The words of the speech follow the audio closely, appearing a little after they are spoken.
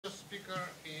speaker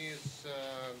is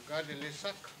Gadi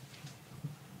Lissak,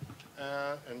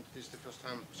 and this is the first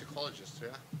time psychologist, yeah?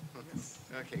 Yes.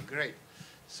 Okay, great.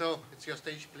 So, it's your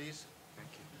stage, please.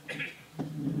 Thank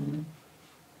you.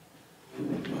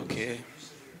 Okay.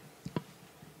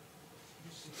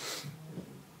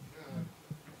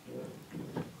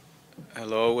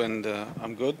 Hello, and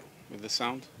I'm good with the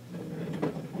sound.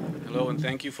 Hello, and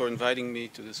thank you for inviting me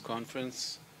to this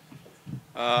conference.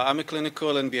 I'm a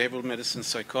clinical and behavioral medicine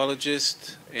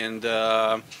psychologist, and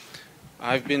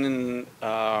I've been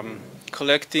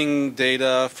collecting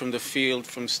data from the field,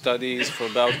 from studies, for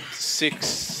about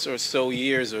 6 or so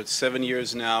years, or 7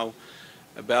 years now,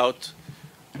 about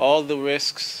all the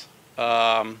risks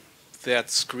that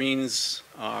screens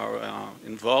are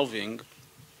involving.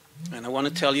 And I want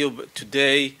to tell you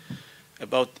today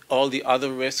about all the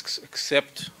other risks,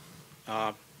 except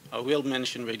I will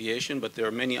mention radiation, but there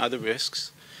are many other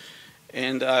risks.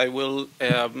 And I will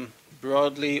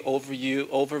broadly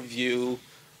overview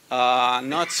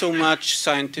not so much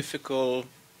scientifical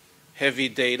heavy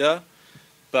data,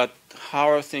 but how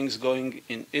are things going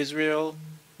in Israel?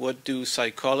 What do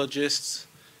psychologists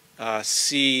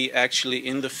see actually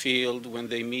in the field when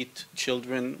they meet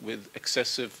children with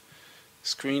excessive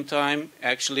screen time?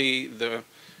 Actually,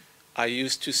 I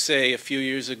used to say a few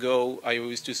years ago, I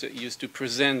used to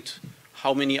present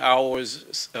how many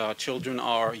hours children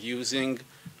are using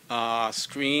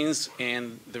screens,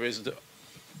 and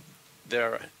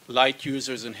there are light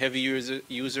users and heavy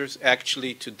users.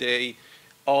 Actually, today,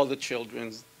 all the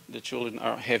children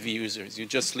are heavy users. You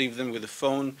just leave them with a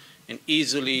phone, and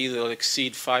easily they'll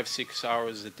exceed 5-6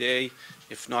 hours a day,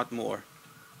 if not more.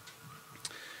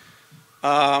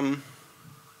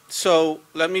 So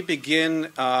let me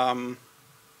begin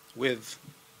with.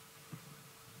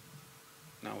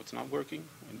 Now it's not working.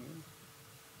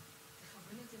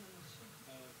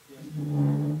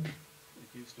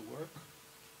 It used to work.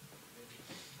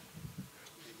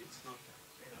 Maybe it's not.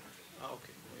 Oh,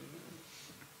 okay.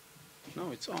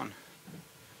 No, it's on.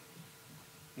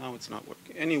 Now it's not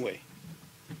working. Anyway,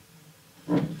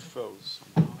 it froze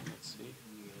somehow. Let's see.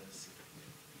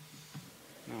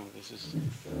 No, this is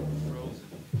frozen.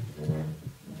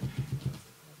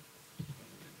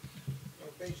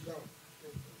 Page down.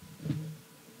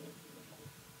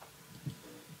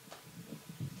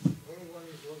 Only one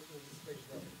is working this page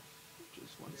down.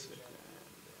 Just 1 second.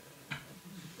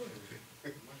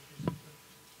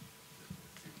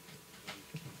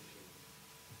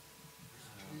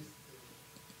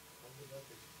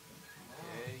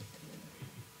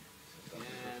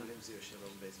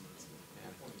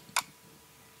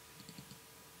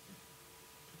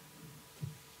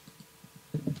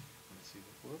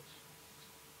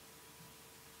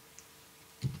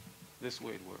 This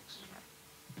way it works.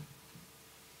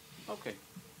 Okay.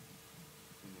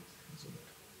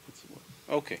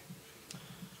 Okay.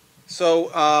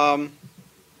 So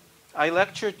I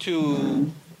lecture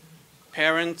to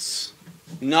parents.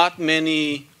 Not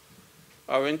many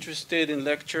are interested in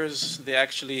lectures. They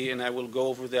actually, and I will go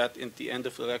over that at the end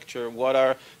of the lecture, what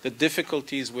are the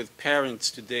difficulties with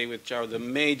parents today, which are the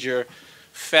major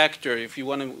factor if we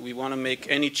want to make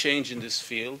any change in this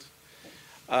field.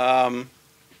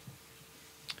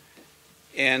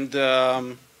 And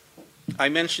I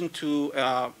mentioned to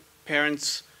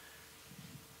parents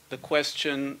the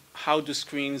question, how do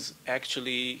screens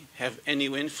actually have any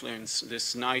influence,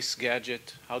 this nice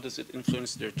gadget, how does it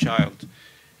influence their child?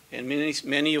 And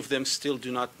many of them still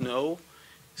do not know.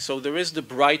 So there is the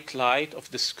bright light of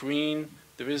the screen,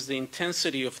 there is the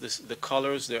intensity of the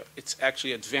colors, it's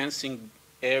actually advancing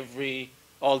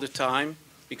all the time,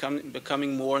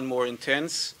 becoming more and more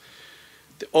intense.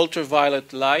 The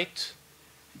ultraviolet light,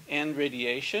 and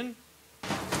radiation.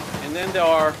 And then there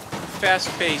are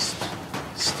fast-paced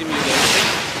stimulation.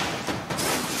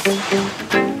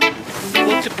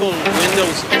 Multiple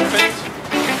windows opened.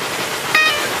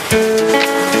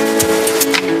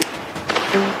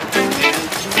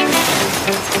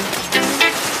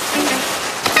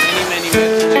 And many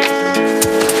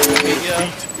messages. Media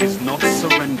is not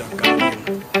surrender,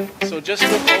 Guardian. So just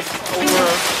look at this.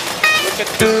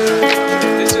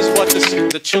 This is what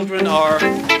the children are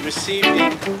receiving.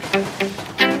 One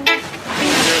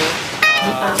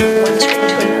screen to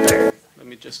another. Let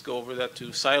me just go over that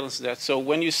to silence that. So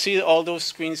when you see all those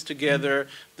screens together,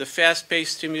 the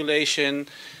fast-paced stimulation,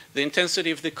 the intensity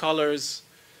of the colors,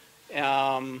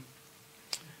 the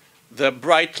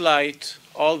bright light,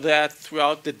 all that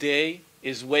throughout the day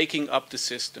is waking up the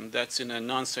system. That's in a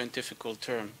non-scientific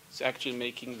term. It's actually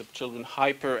making the children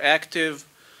hyperactive.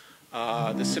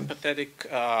 The sympathetic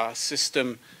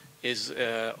system is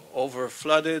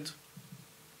over-flooded.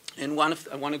 And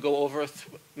I want to go over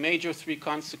major three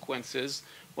consequences.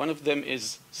 One of them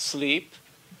is sleep.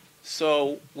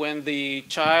 So when the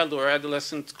child or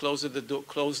adolescent closes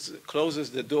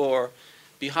the door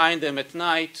behind them at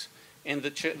night, and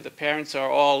the parents are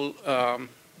all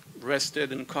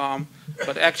rested and calm,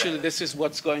 but actually this is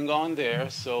what's going on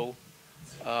there. So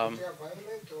Violet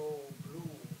or blue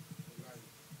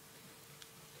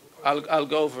light? I'll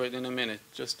go over it in a minute.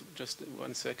 Just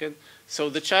 1 second. So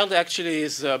the child actually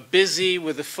is busy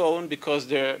with the phone because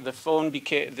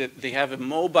they have a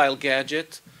mobile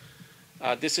gadget.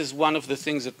 This is one of the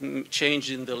things that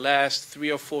changed in the last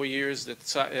 3 or 4 years, that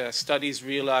studies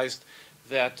realized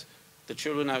that the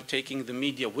children are taking the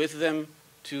media with them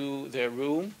to their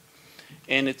room,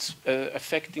 and it's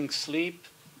affecting sleep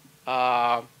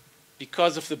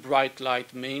because of the bright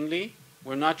light mainly.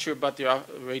 We're not sure about the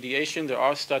radiation. There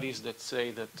are studies that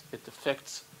say that it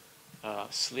affects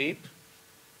sleep.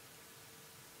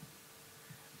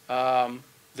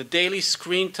 The daily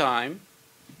screen time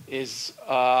is,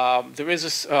 there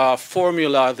is a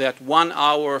formula that 1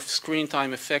 hour of screen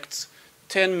time affects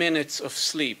 10 minutes of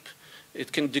sleep.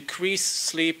 It can decrease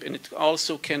sleep, and it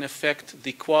also can affect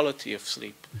the quality of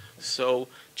sleep. So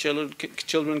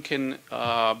children can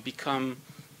become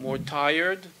more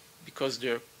tired because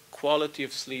their quality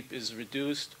of sleep is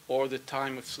reduced, or the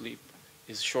time of sleep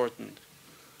is shortened.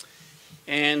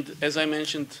 And as I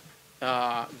mentioned,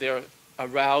 they're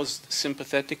aroused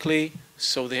sympathetically,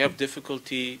 so they have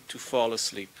difficulty to fall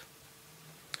asleep.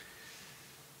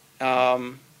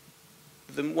 One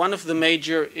of the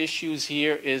major issues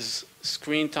here is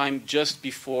screen time just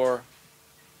before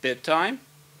bedtime,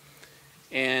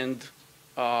 and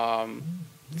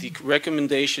the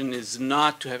recommendation is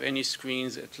not to have any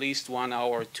screens at least 1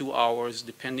 hour or 2 hours,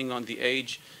 depending on the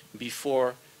age,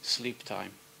 before sleep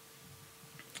time.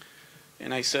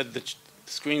 And I said that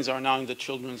screens are now in the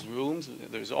children's rooms.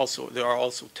 There are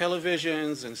also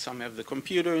televisions, and some have the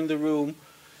computer in the room.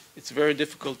 It's very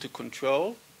difficult to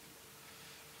control.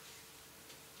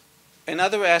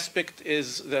 Another aspect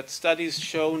is that studies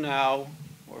show now,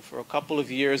 or for a couple of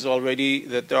years already,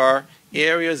 that there are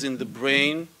areas in the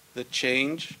brain that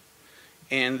change,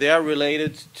 and they are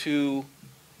related to,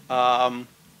 now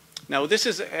this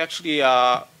is actually,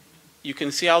 you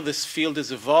can see how this field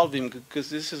is evolving, because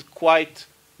this is quite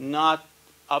not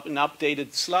an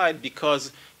updated slide,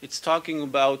 because it's talking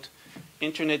about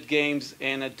internet games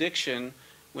and addiction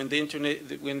when the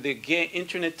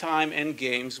internet time and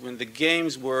games, when the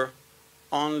games were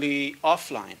only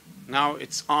offline. Now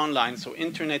it's online, so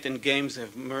internet and games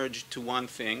have merged to one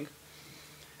thing.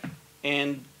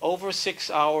 And over 6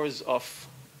 hours of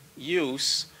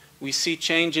use, we see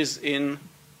changes in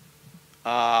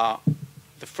the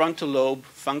frontal lobe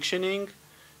functioning,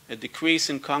 a decrease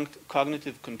in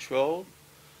cognitive control,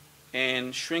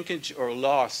 and shrinkage or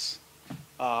loss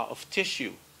of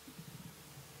tissue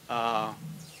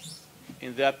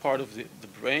in that part of the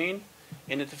brain.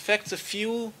 And it affects a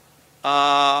few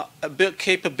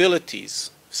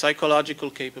capabilities,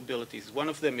 psychological capabilities. One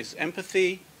of them is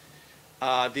empathy,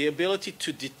 the ability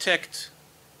to detect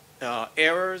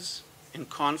errors in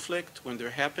conflict when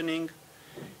they're happening,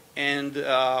 and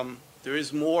there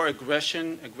is more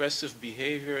aggressive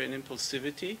behavior and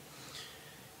impulsivity.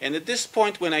 And at this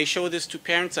point, when I show this to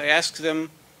parents, I ask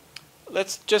them,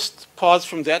 let's just pause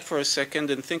from that for a second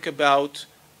and think about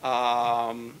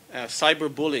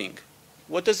cyberbullying.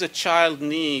 What does a child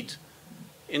need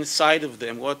inside of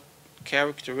them? What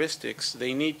characteristics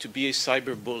they need to be a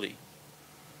cyberbully?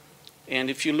 And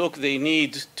if you look, they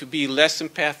need to be less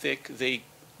empathic.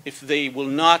 If they will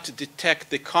not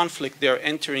detect the conflict they're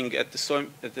entering at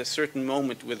a certain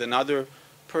moment with another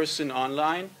person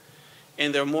online,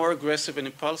 and they're more aggressive and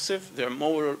impulsive, they're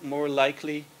more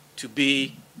likely to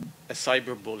be a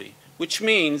cyberbully, which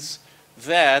means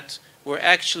that we're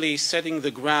actually setting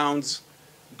the grounds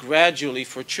gradually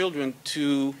for children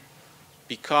to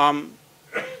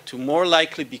more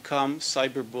likely become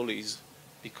cyberbullies,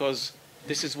 because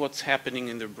this is what's happening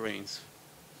in their brains.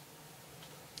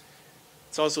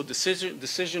 It's also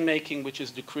decision making, which is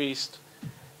decreased,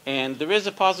 and there is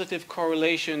a positive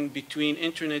correlation between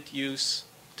internet use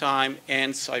time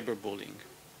and cyberbullying.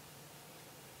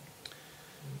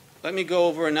 Let me go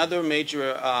over another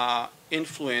major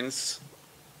influence,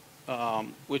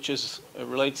 which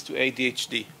relates to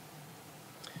ADHD.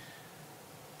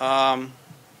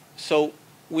 So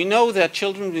we know that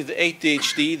children with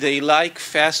ADHD, they like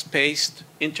fast-paced,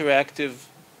 interactive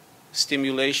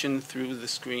stimulation through the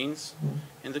screens.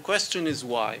 And the question is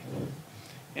why?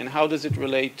 And how does it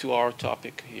relate to our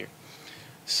topic here?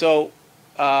 So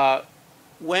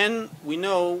when we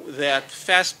know that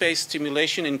fast-paced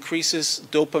stimulation increases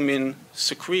dopamine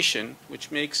secretion,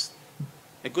 which makes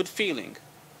a good feeling.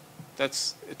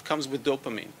 It comes with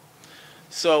dopamine.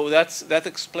 So that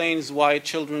explains why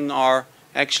children are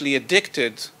actually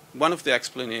addicted, one of the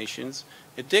explanations,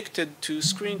 addicted to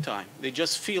screen time. They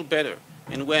just feel better.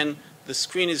 And when the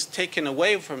screen is taken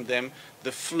away from them,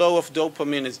 the flow of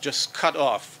dopamine is just cut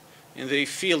off. And they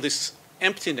feel this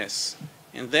emptiness.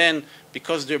 And then,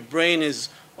 because their brain is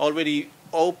already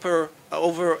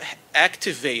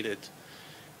overactivated,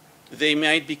 they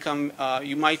might become,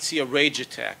 you might see a rage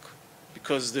attack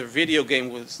because their video game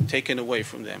was taken away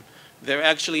from them. They're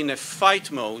actually in a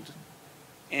fight mode,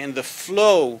 and the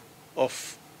flow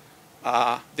of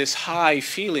this high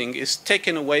feeling is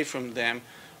taken away from them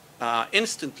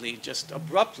instantly, just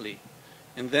abruptly,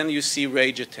 and then you see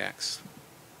rage attacks.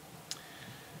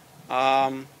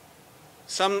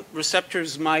 Some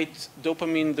receptors might,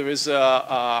 dopamine, there is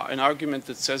an argument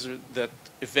that says that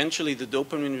eventually the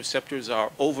dopamine receptors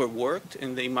are overworked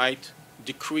and they might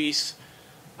decrease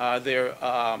their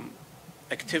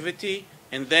activity,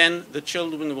 and then the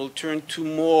children will turn to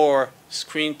more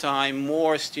screen time,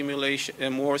 more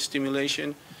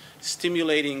stimulation,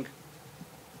 stimulating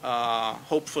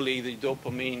hopefully the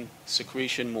dopamine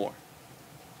secretion more.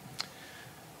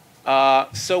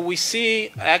 So we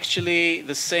see actually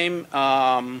the same,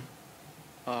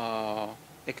 the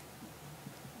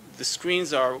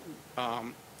screens are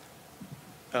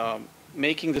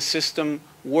making the system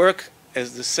work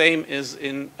as the same as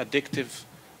in addictive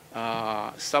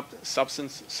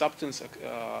substance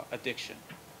addiction.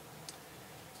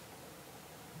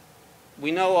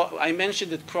 We know, I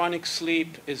mentioned that chronic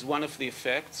sleep is one of the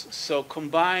effects. So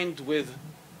combined with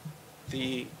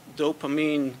the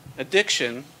dopamine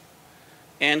addiction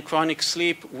and chronic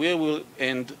sleep,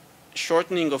 and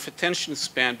shortening of attention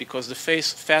span, because the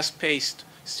fast-paced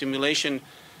stimulation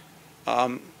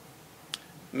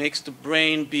makes the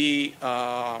brain be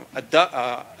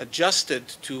adjusted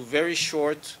to very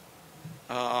short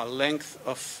length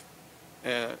of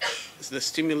the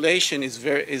stimulation is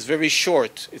very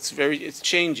short. It's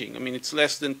changing. I mean, it's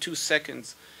less than 2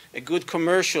 seconds. A good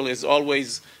commercial is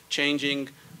always changing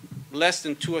less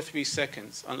than 2 or 3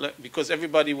 seconds, because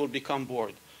everybody will become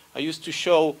bored. I used to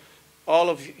show, all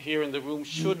of you here in the room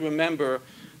should remember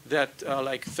that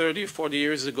like 30 or 40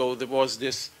 years ago, there was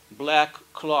this black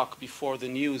clock before the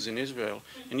news in Israel,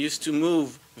 and used to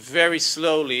move very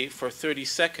slowly for 30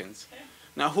 seconds.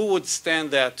 Now, who would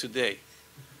stand that today?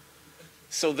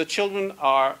 So the children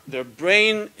their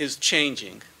brain is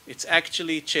changing. It's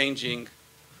actually changing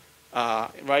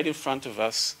right in front of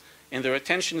us, and their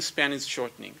attention span is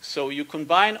shortening. So you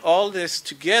combine all this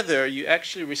together, you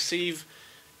actually receive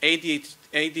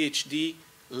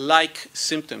ADHD-like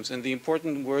symptoms. And the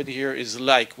important word here is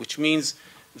like, which means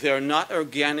they're not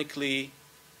organically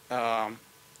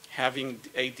having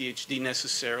ADHD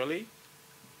necessarily,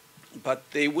 but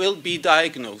they will be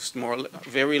diagnosed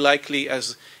very likely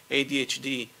as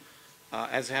ADHD,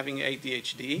 as having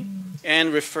ADHD,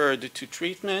 and referred to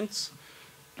treatments,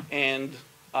 and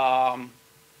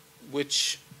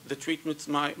which the treatments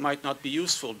might not be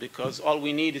useful, because all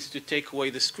we need is to take away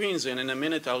the screens, and in a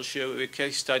minute I'll show you a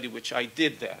case study which I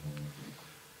did that.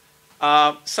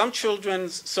 Some children,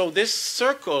 so this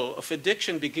circle of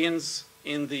addiction begins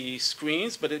in the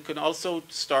screens, but it can also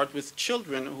start with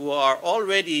children who are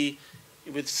already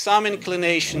with some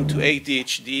inclination to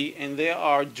ADHD, and they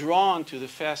are drawn to the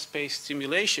fast-paced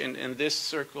stimulation, and this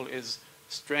circle is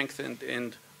strengthened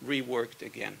and reworked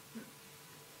again.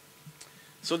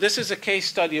 So this is a case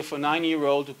study of a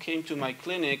 9-year-old who came to my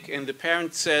clinic, and the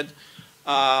parent said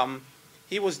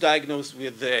he was diagnosed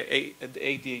with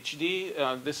ADHD.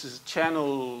 This is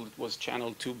it was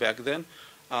channel 2 back then,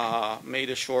 made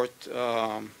a short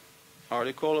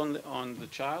article on the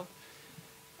child.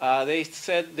 They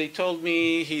told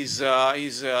me he's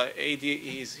diagnosed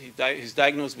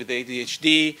with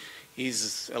ADHD.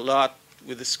 He's a lot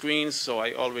with the screens, so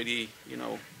I already,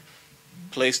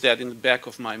 placed that in the back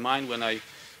of my mind when I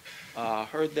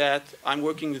heard that. I'm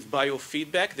working with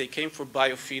biofeedback. They came for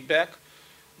biofeedback.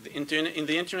 In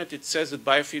the internet, it says that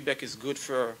biofeedback is good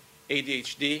for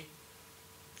ADHD.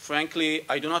 Frankly,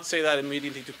 I do not say that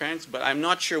immediately to parents, but I'm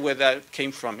not sure where that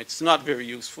came from. It's not very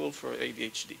useful for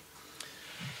ADHD.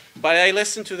 But I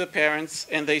listen to the parents,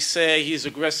 and they say he's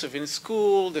aggressive in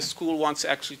school. The school wants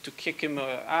actually to kick him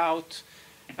out.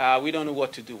 We don't know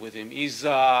what to do with him.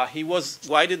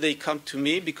 Why did they come to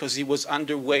me? Because he was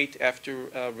underweight after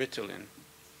Ritalin,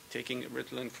 taking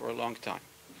Ritalin for a long time.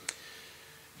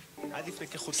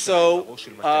 So,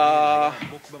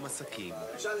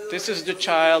 this is the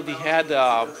child. He had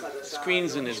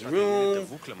screens in his room,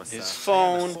 his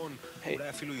phone, a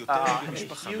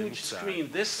huge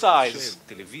screen this size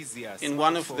in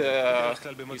one of the,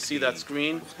 you see that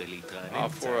screen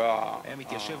for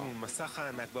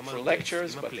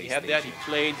lectures, but he had that. He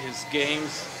played his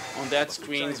games on that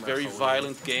screen, very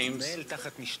violent games.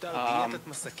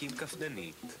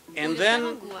 And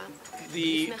then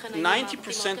the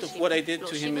 90% of what I did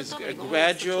to him is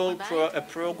a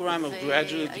program of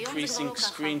gradually decreasing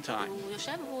screen time.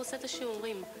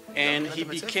 And he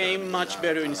became much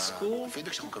better in school,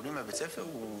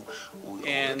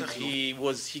 and he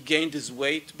gained his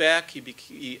weight back.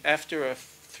 After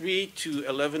 3 to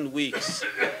 11 weeks,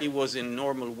 he was in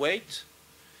normal weight,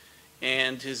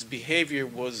 and his behavior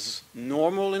was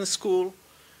normal in school.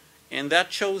 And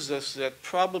that shows us that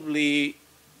probably,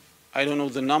 I don't know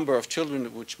the number of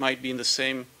children which might be in the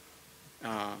same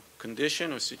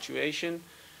condition or situation.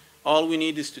 All we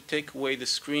need is to take away the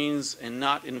screens and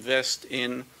not invest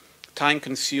in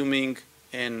time-consuming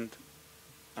and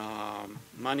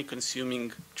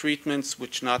money-consuming treatments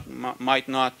which might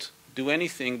not do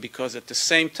anything, because at the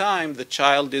same time the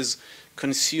child is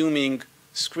consuming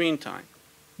screen time,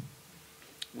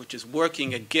 which is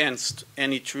working against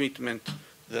any treatment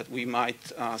that we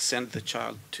might send the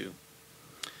child to.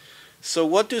 So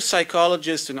what do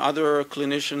psychologists and other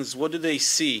clinicians, what do they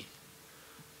see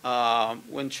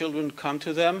when children come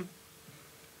to them?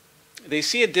 They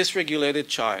see a dysregulated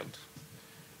child.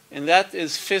 And that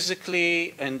is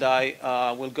physically, and I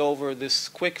will go over this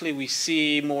quickly, we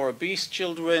see more obese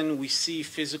children, we see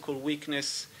physical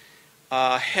weakness,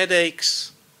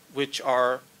 headaches, which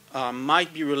are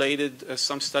might be related,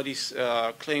 some studies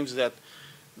claims that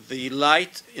the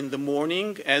light in the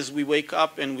morning as we wake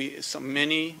up, and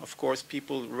many, of course,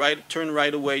 people turn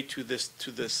right away to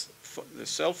the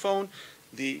cell phone.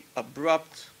 The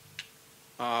abrupt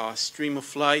stream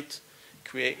of light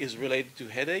is related to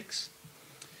headaches.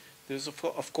 There's,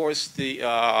 of course, the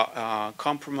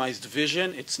compromised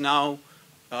vision. It's now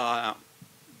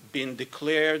been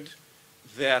declared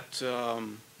that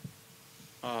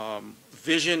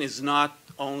vision is not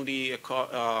only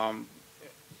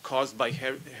caused by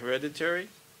hereditary.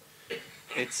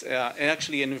 It's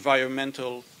actually an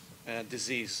environmental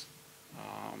disease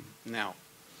now.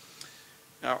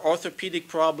 Orthopedic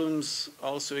problems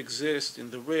also exist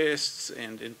in the wrists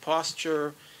and in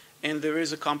posture, and there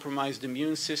is a compromised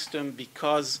immune system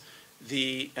because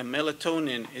the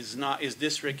melatonin is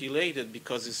dysregulated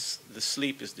because the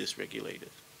sleep is dysregulated.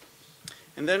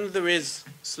 And then there is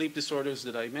sleep disorders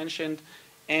that I mentioned,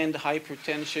 and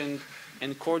hypertension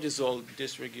and cortisol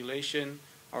dysregulation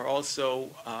are also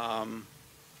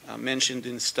mentioned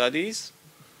in studies.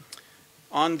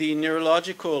 On the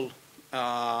neurological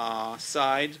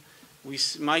side, we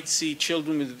might see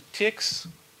children with tics.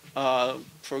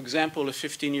 For example, a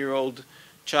 15-year-old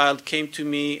child came to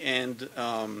me, and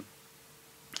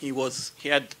he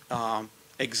had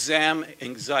exam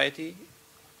anxiety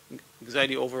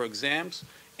over exams,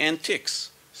 and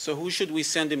tics. So who should we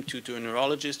send him to a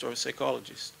neurologist or a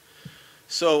psychologist?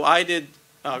 So I did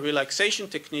relaxation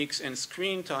techniques and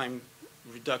screen time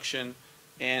reduction,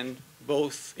 and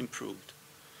both improved.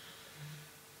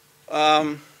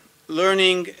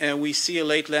 Learning, we see a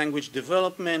late language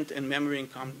development, and memory and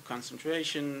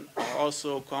concentration are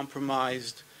also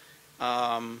compromised.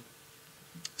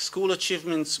 School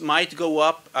achievements might go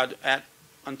up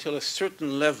until a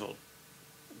certain level,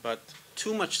 but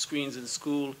too much screens in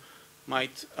school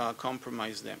might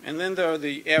compromise them. And then there are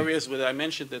the areas where I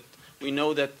mentioned that we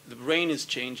know that the brain is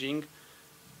changing,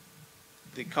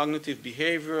 the cognitive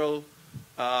behavioral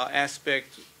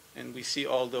aspect, and we see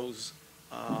all those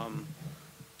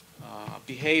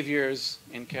behaviors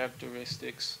and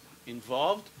characteristics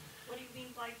involved. What do you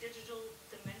mean by digital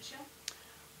dementia?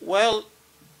 Well,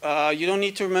 you don't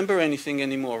need to remember anything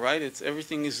anymore, right?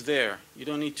 Everything is there. You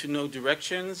don't need to know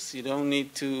directions. You don't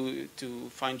need to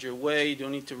find your way. You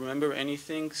don't need to remember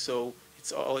anything. So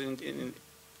it's all in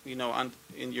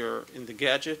the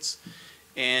gadgets,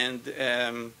 and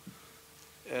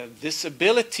this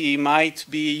ability might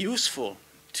be useful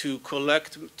to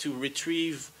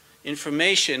retrieve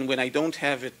information when I don't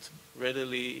have it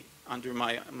readily under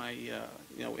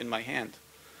in my hand.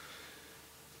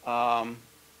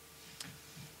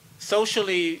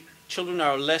 Socially, children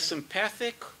are less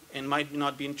empathic and might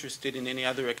not be interested in any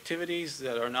other activities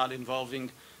that are not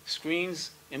involving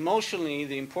screens. Emotionally,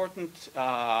 the important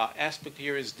aspect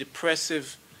here is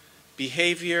depressive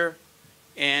behavior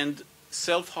and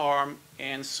self-harm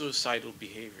and suicidal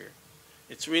behavior.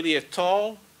 It's really a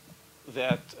toll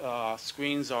that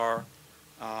screens are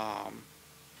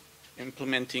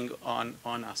implementing on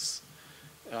us.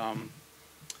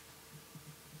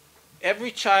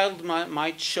 Every child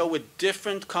might show a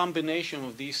different combination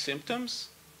of these symptoms,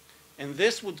 and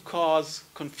this would cause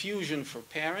confusion for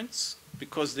parents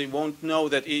because they won't know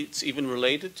that it's even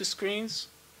related to screens.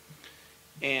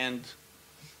 And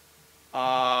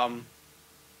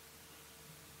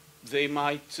they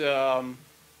might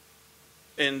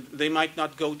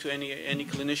not go to any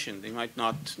clinician. They might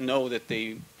not know that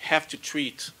they have to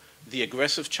treat the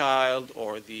aggressive child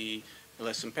or the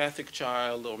less empathic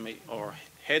child or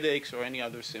headaches or any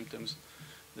other symptoms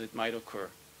that might occur.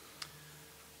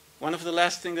 One of the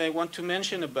last things I want to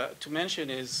mention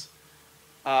is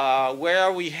where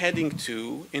are we heading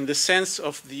to in the sense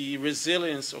of the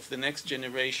resilience of the next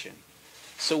generation.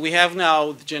 So we have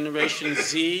now the Generation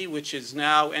Z, which is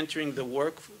now entering the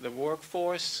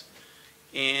workforce,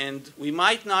 and we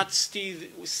might not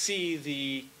see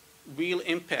the real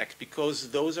impact because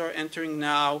those are entering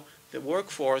now the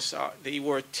workforce. They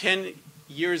were 10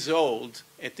 years old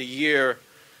at the year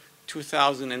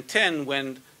 2010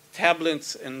 when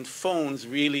tablets and phones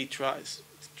really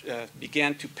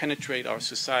began to penetrate our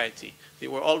society. They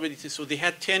were already, so they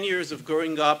had 10 years of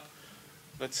growing up,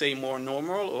 let's say more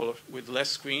normal or with less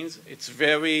screens. It's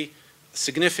very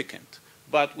significant.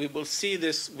 But we will see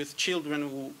this with children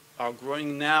who are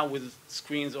growing now with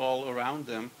screens all around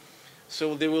them.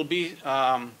 So there will be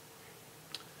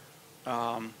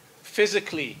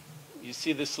physically, you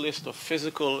see this list of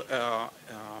physical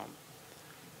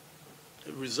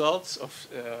results of,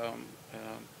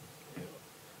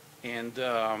 and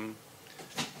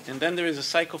then there is a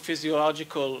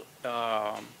psychophysiological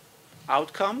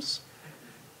outcomes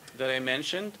that I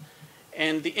mentioned,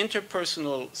 and the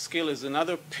interpersonal skill is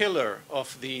another pillar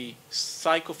of the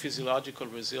psychophysiological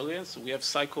resilience. We have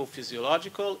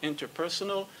psychophysiological,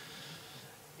 interpersonal,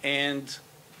 and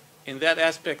in that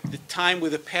aspect, the time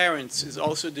with the parents is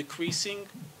also decreasing,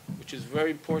 which is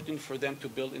very important for them to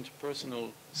build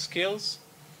interpersonal skills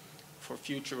for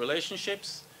future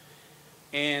relationships.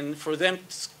 And for them,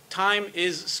 time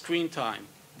is screen time.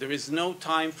 There is no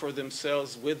time for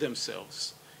themselves with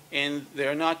themselves. And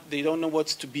they don't know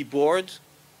what's to be bored,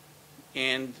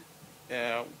 and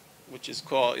which is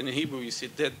called, in Hebrew you say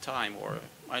dead time, or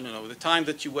I don't know, the time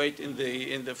that you wait in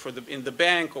the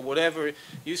bank or whatever.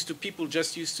 People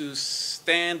just used to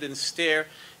stand and stare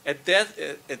at that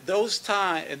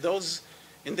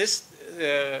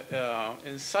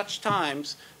in such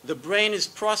times. The brain is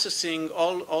processing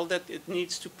all that it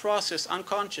needs to process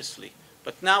unconsciously,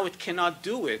 but now it cannot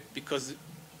do it because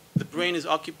the brain is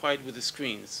occupied with the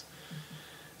screens.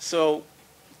 So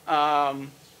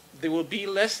there will be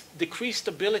decreased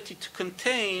ability to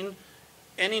contain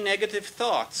any negative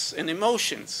thoughts and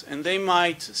emotions, and they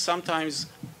might sometimes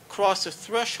cross a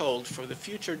threshold for the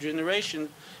future generation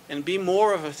and be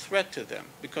more of a threat to them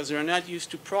because they're not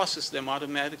used to process them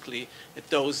automatically at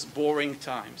those boring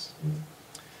times.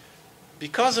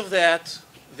 Because of that,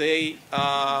 they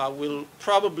will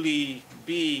probably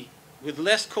be with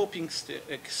less coping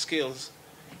skills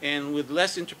and with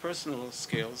less interpersonal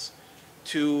skills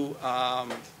to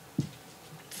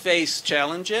face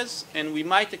challenges, and we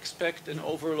might expect an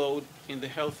overload in the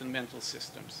health and mental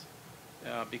systems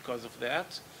because of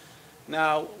that.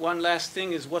 Now, one last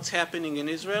thing is what's happening in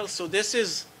Israel. So this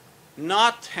is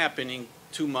not happening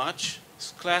too much.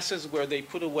 It's classes where they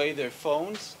put away their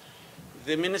phones.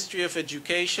 The Ministry of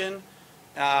Education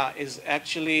is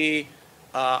actually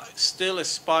still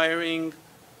aspiring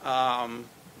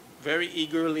very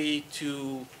eagerly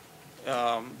to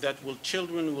that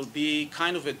children will be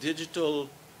kind of a digital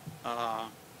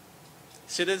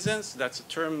citizens. That's a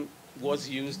term was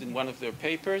used in one of their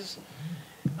papers.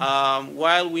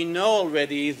 While we know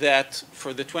already that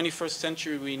for the 21st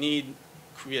century we need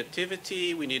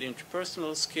creativity, we need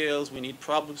interpersonal skills, we need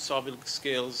problem-solving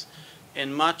skills,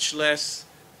 and much less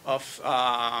of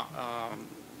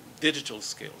digital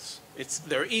skills.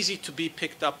 They're easy to be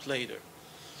picked up later.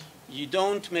 You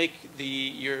don't make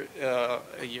the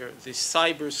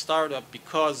cyber startup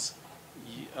because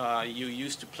you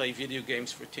used to play video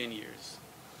games for 10 years.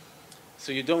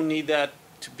 So you don't need that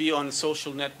to be on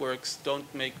social networks.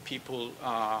 Don't make people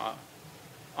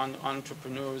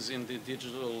entrepreneurs in the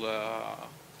digital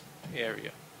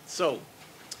area. So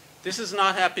this is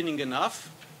not happening enough.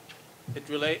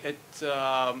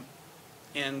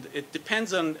 And it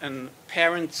depends on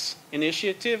parents'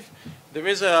 initiative. There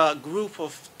is a group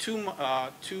of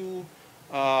two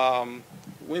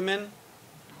women,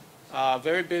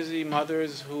 very busy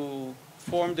mothers, who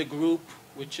formed a group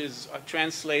which is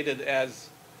translated as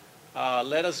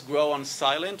Let Us Grow on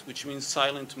Silent, which means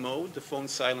silent mode, the phone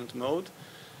silent mode.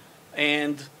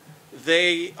 and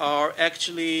they are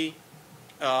actually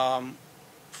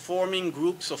forming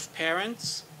groups of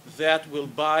parents that will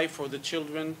buy for the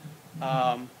children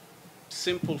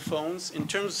simple phones. In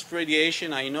terms of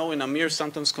radiation, I know, and Amir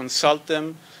sometimes consult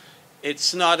them,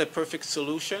 it's not a perfect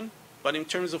solution, but in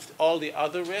terms of all the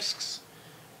other risks,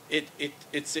 it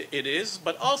is.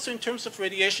 But also in terms of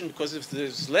radiation, because if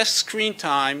there's less screen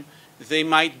time, they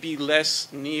might be less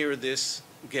near this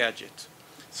gadget.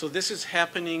 So this is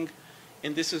happening,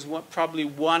 and this is probably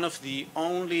one of the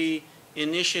only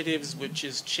initiatives which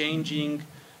is changing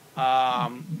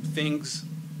things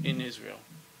in Israel.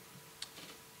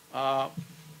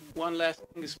 One last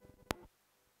thing is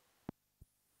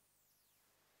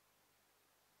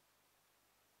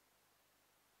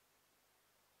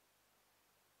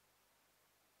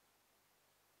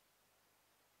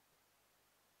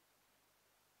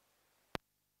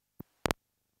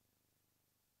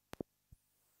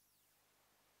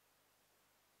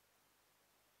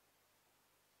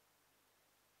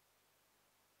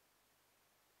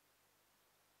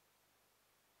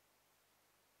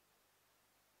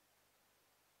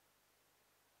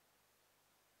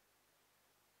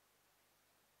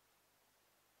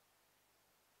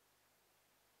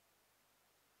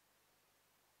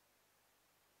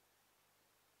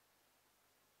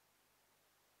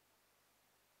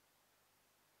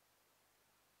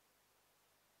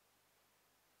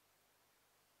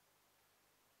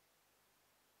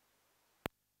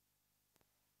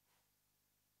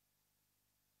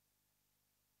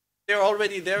they're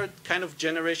already there, kind of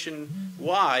Generation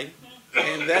Y,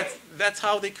 and that's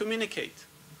how they communicate.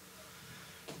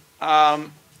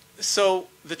 So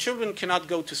the children cannot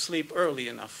go to sleep early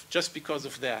enough just because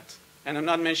of that. And I'm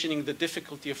not mentioning the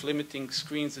difficulty of limiting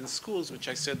screens in schools, which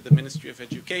I said the Ministry of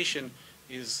Education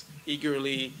is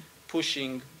eagerly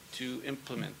pushing to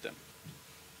implement them.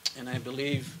 And I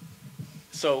believe,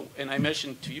 so, and I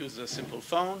mentioned to use a simple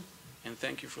phone, and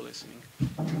thank you for listening.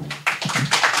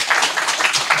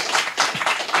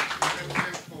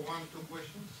 For 1-2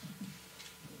 questions.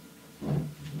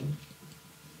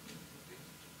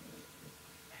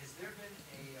 Has there been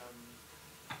an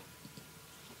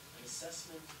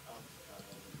assessment of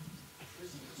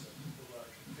prisoners, of people who are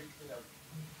convicted of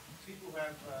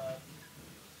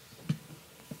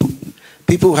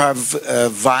people who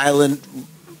have violent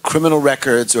criminal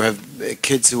records or have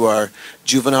kids who are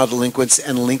juvenile delinquents,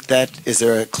 and link that? Is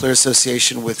there a clear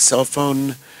association with cell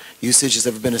phone usage? Has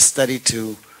there ever been a study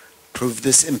to prove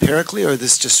this empirically, or is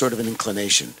this just sort of an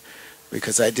inclination?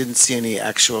 Because I didn't see any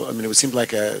actual, I mean, it seemed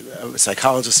like a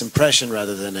psychologist's impression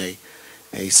rather than a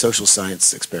social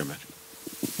science experiment.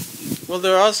 Well,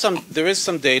 there is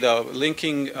some data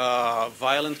linking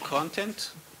violent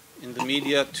content in the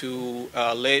media to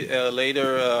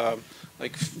later,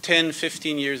 like 10,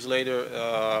 15 years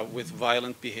later, with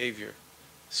violent behavior.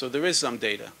 So there is some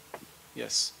data,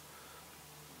 yes.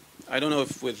 I don't know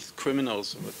if with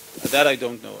criminals, that I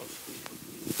don't know of.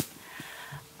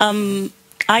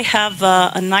 I have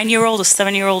a 9-year-old, a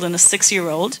 7-year-old, and a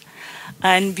 6-year-old.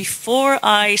 And before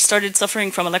I started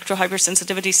suffering from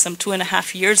electrohypersensitivity some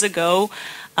 2.5 years ago,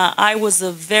 I was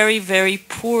a very, very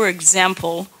poor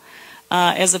example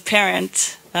as a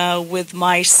parent with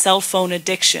my cell phone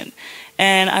addiction.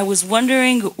 And I was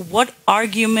wondering, what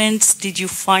arguments did you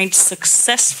find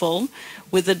successful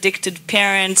with addicted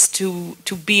parents to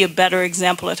be a better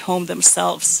example at home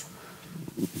themselves?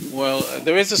 Well,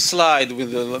 there is a slide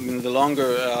with the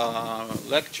longer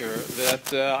lecture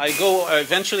that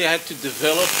eventually I had to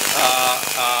develop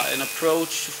an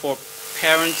approach for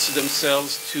parents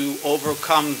themselves to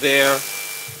overcome their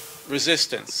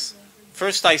resistance.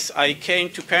 First, I came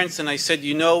to parents and I said,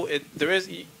 you know,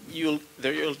 your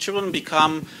children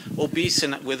become obese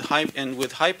and with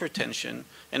hypertension,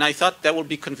 and I thought that would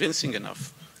be convincing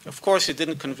enough. Of course, it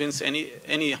didn't convince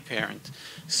any parent.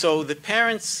 So the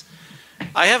parents,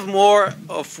 I have more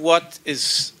of what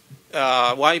is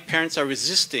why parents are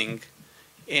resisting,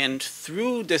 and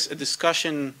through this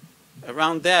discussion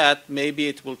around that, maybe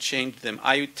it will change them.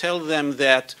 I tell them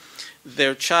that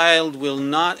their child will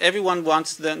not, everyone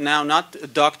wants them now, not a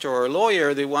doctor or a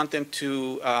lawyer, they want them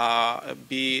to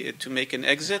make an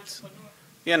exit,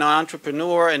 an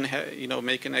entrepreneur, and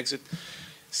make an exit.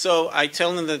 So I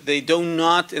tell them that they do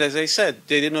not, as I said,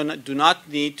 they do not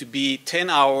need to be 10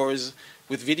 hours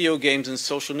with video games and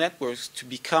social networks to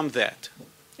become that.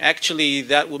 Actually,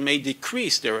 that may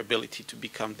decrease their ability to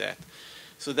become that.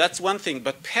 So that's one thing.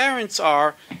 But parents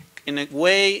are, in a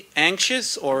way,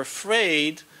 anxious or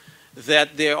afraid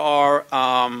that they are,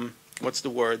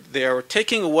 they are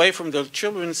taking away from their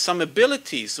children some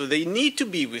abilities. So they need to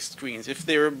be with screens. If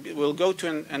they will go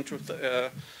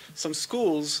to some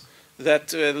schools,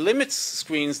 that limits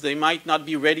screens, they might not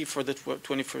be ready for the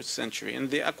 21st century. And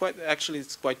they are actually,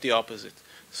 it's quite the opposite.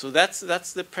 So that's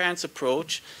the parents'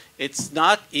 approach. It's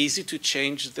not easy to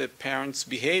change the parents'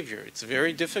 behavior. It's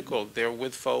very difficult. They're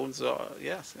with phones.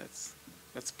 Yes,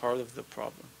 that's part of the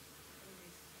problem.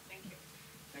 Thank you.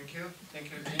 Thank you.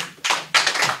 Thank you again.